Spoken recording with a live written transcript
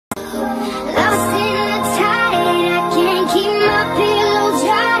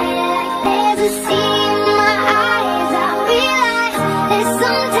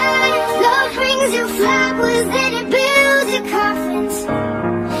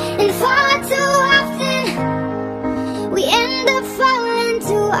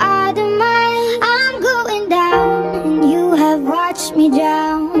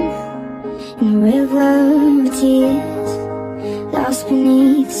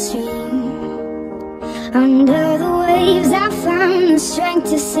stream. Under the waves I found the strength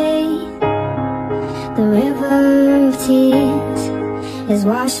to say, the river of tears has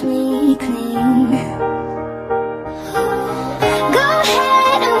washed me clean. Go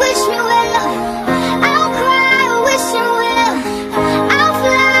ahead and wish me well, I'll cry and wish you well. I'll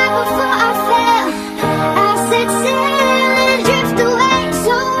fly before I fail, I'll set sail and drift away.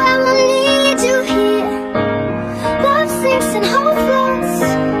 So I will need you here. Love sinks and hope floats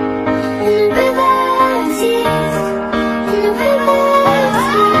in the river of tears, in the river of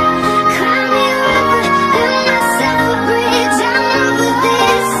tears. Cry me a river, build myself a bridge, I'm over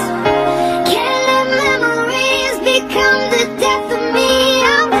this. Can't let memories become the death of me.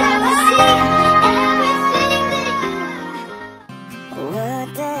 I'll never see everything that you. What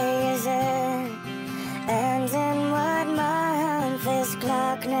day is it? And in what month? This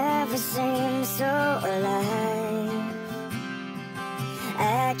clock never seems so alive.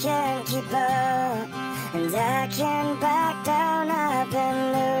 I can't keep up, and I can't back down. I've been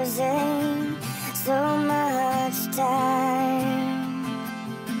losing so much time.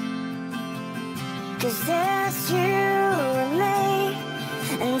 'Cause there's you and me,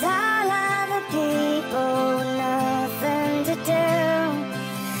 and all other people with nothing to do,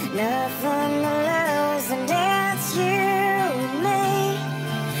 nothing to lose. And it's you and me,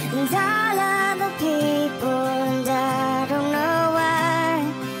 and all other people, and I don't know why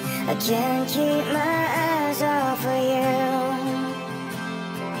I can't keep my eyes off of you.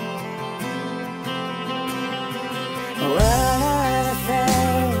 One of the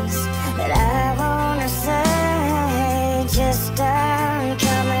things that I wanna say just aren't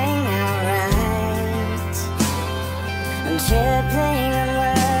coming out right. I'm tripping on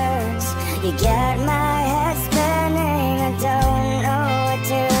words, you got my head spinning. I don't know where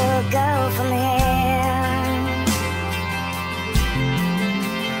to go from here.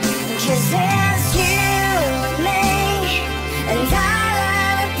 'Cause there's you and me, and all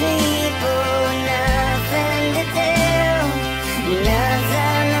other people, nothing to do,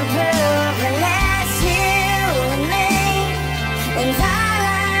 nothing to prove. And that's you and me, and all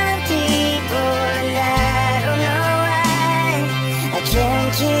other people, and I don't know why I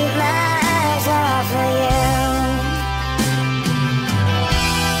can't keep my eyes off of you.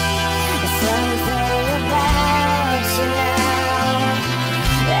 There's something about you now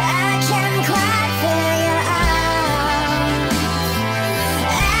that I can't quite figure out.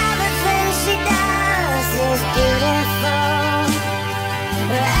 Everything she does is beautiful,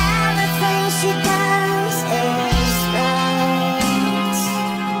 everything she does is right.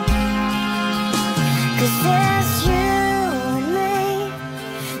 'Cause there's you and me,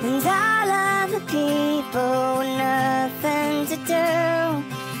 and all other people with nothing to do,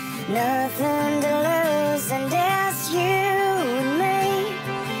 nothing to lose. And it's you and me,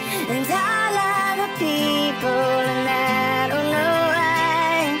 and all other people, and I don't know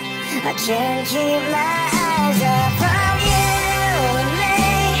why I can't keep my eyes off of you and me,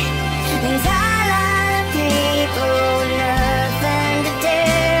 and all other people, nothing to do,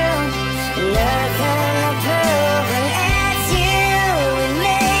 nothing to prove. And it's you and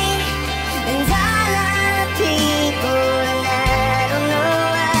me, and all other people, and I don't know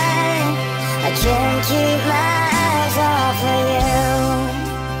why I can't keep my eyes off of you.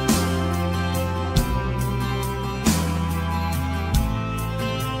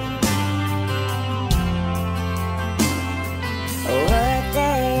 What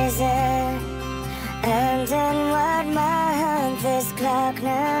day is it? And in what month? This clock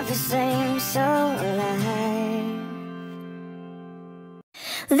never seems so alive.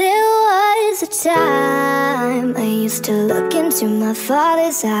 There was a time I used to look into my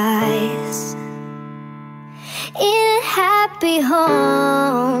father's eyes. In a happy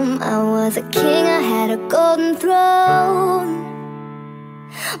home, I was a king, I had a golden throne.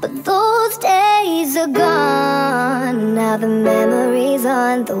 But those days are gone, now the memories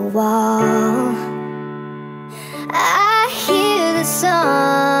on the wall. I hear the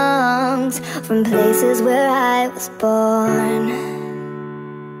songs from places where I was born.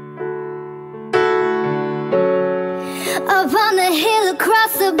 Up on the hill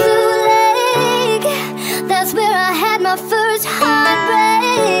across the blue lake, that's where I had my first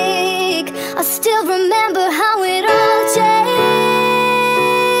heartbreak. I still remember how it all changed.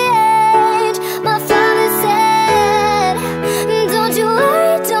 My father said, don't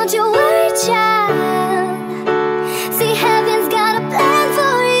you worry, child. See, heaven's got a plan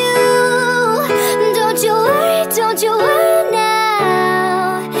for you. Don't you worry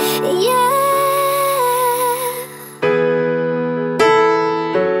now. Yeah.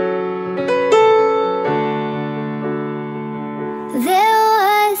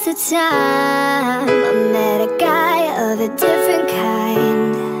 of time, I met a guy of a different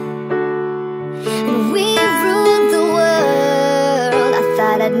kind, and we ruled the world. I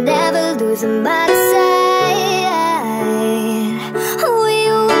thought I'd never lose him by the side. We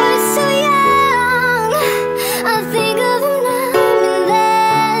were so young, I think of him now and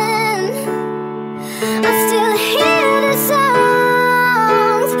then. I still hear the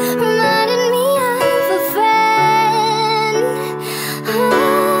songs reminding me of a friend.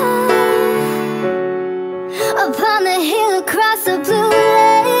 Upon the hill across the blue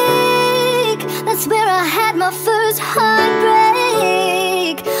lake, that's where I had my first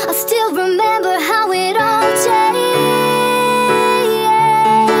heartbreak. I still remember how it all changed.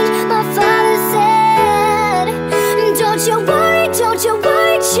 My father said, don't you worry,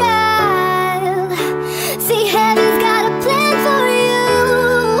 child. See, heaven's got a plan for you.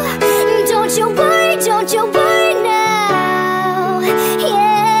 Don't you worry now. Yeah.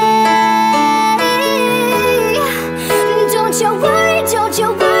 Don't you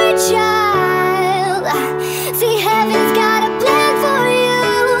worry, child. See, heaven's got a plan for you.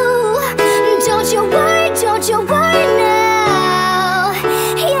 Don't you worry now.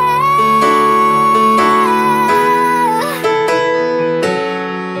 Yeah.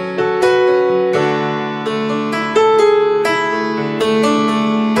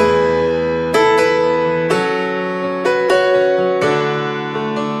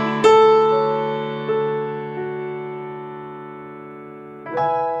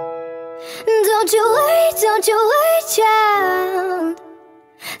 Don't you worry, child.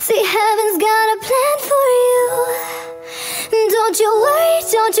 See, heaven's got a plan for you.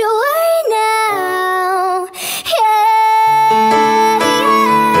 Don't you worry now. Yeah.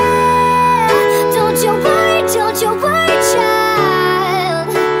 Don't you worry, child.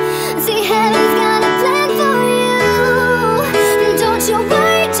 See, heaven's got a plan for you.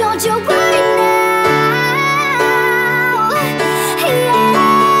 Don't you worry now. Yeah.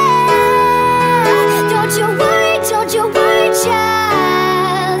 Don't you worry,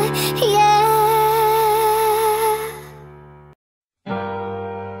 child. Yeah.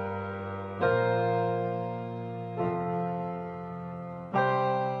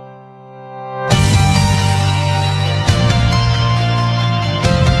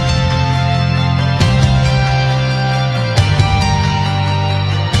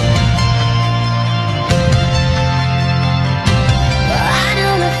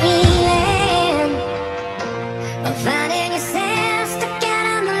 Finding yourself stuck out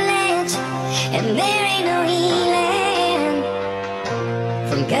on the ledge, and there ain't no healing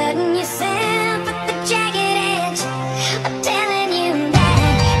from cutting yourself at the jagged edge. I'm telling you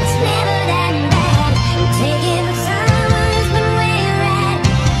that it's never that bad. I'm taking the summer has been where you're at,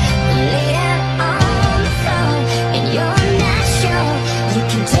 laid out on the floor, and you're not sure you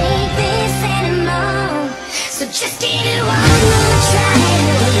can take this anymore. So just give it one more try.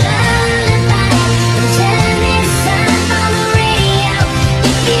 Lullaby, turn this up on the radio.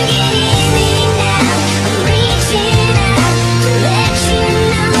 If you can hear me now, I'm reaching out to let you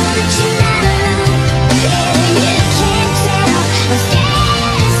know that you're not alone. Yeah, you can't tell, I'm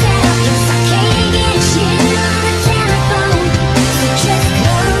scared as hell, 'cause I can't get you on the telephone. So just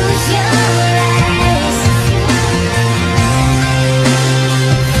close your eyes.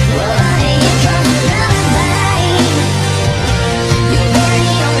 What do you call a lullaby?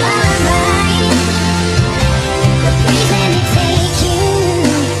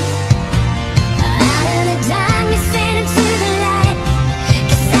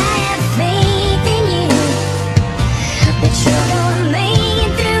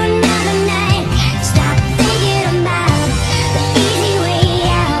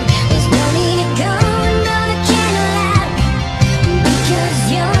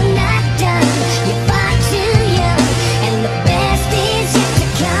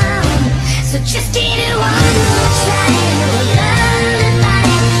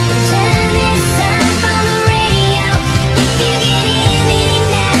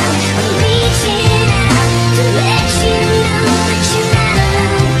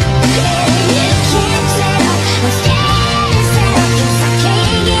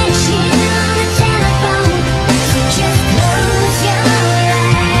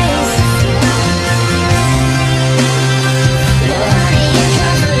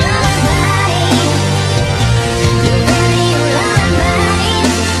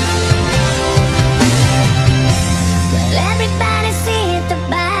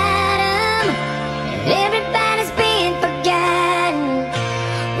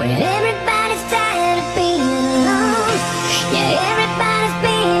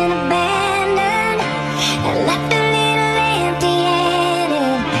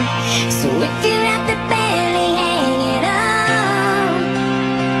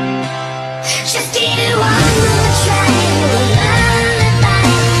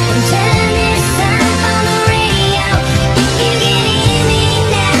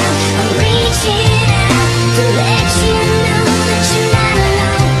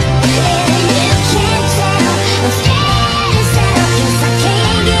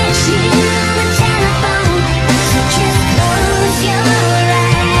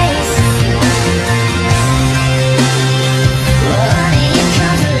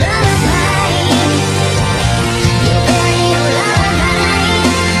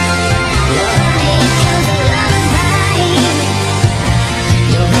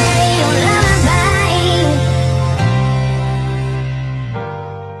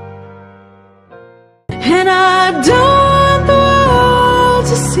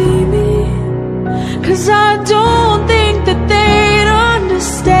 'cause I don't think that they'd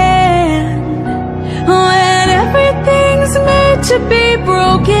understand when everything's meant to be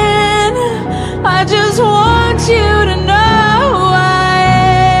broken.